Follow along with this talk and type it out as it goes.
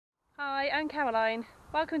Hi, I'm Caroline.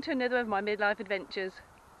 Welcome to another of my midlife adventures.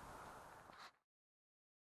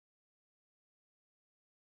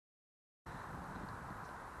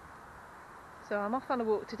 So I'm off on a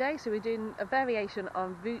walk today, so we're doing a variation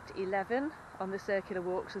on Route 11 on the Circular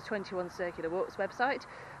Walks, the 21 Circular Walks website.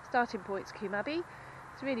 Starting point's Coombe Abbey.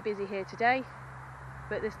 It's really busy here today,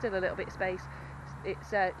 but there's still a little bit of space.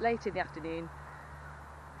 It's late in the afternoon,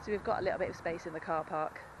 so we've got a little bit of space in the car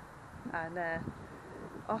park, and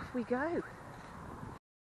off we go.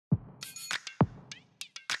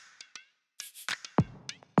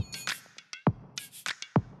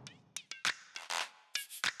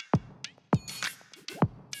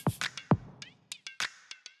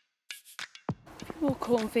 More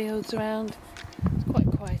cornfields around. It's quite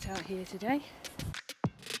quiet out here today.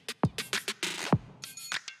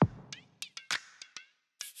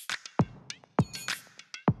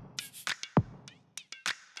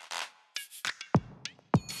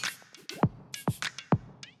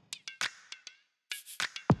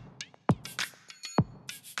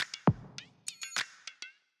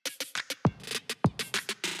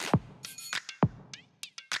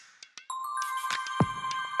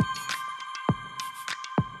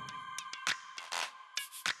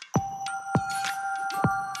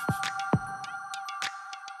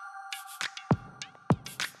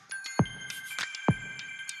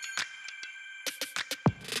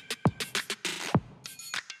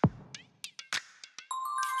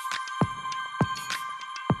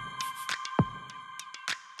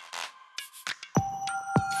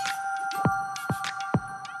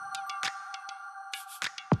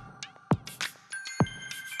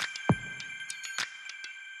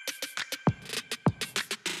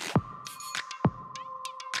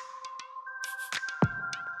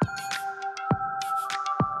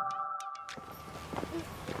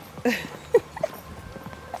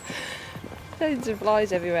 Loads of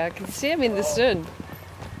flies everywhere. I can see them in the sun.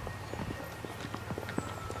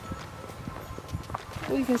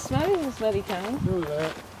 Oh, you can smell it, as well you can. Poo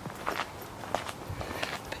alert.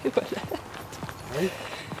 Poo alert. Hey?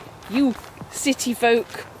 You city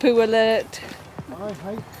folk, poo alert. I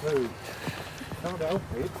hate poo. Can't help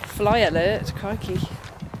it. Fly alert, crikey.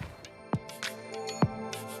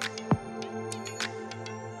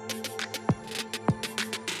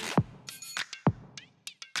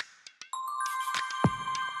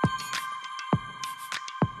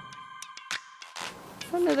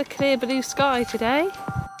 Another clear blue sky today.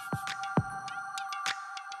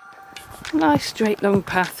 Nice straight long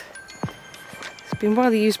path. It's been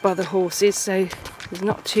well used by the horses, so there's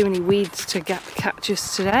not too many weeds to catch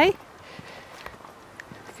us today.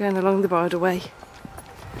 Going along the bridleway.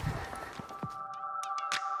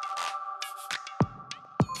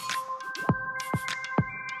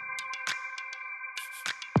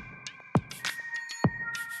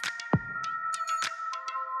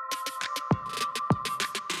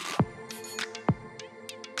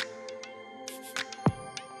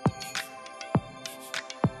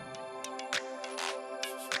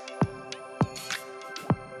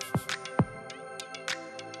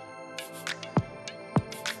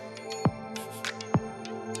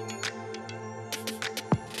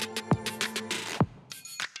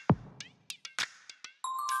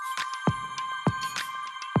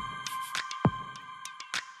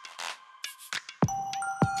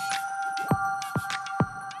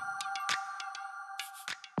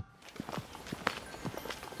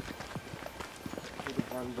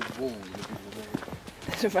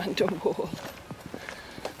 There's a random wall.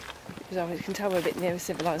 So you can tell we're a bit near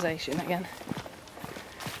civilization again.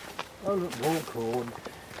 Oh look, more corn.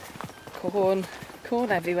 Corn.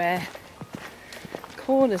 Corn everywhere.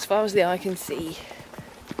 Corn as far as the eye can see.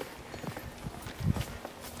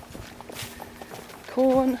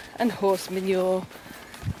 Corn and horse manure.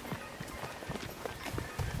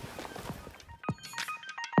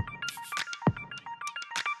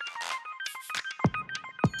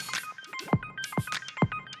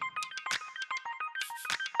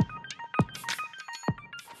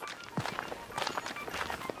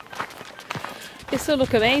 This will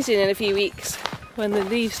look amazing in a few weeks when the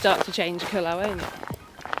leaves start to change colour, won't it?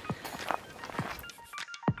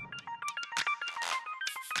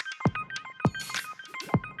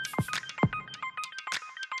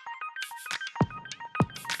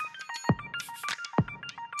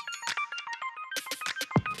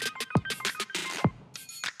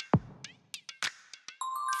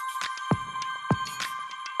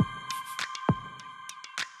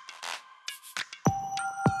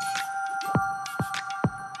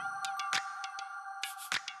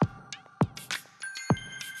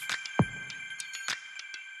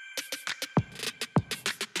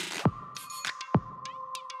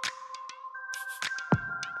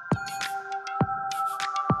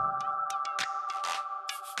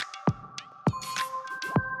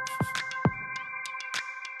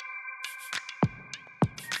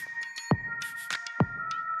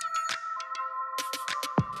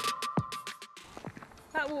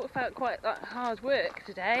 that walk felt quite like hard work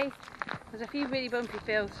today. There's a few really bumpy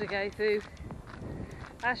fields to go through.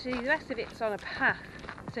 Actually, the rest of it's on a path,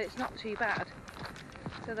 so it's not too bad.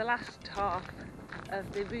 So the last half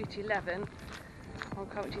of the Route 11 on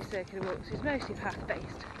Coventry Circular Walks is mostly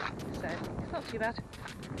path-based, so it's not too bad.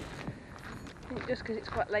 I think just because it's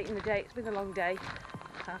quite late in the day, it's been a long day,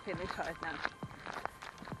 I'm feeling tired now.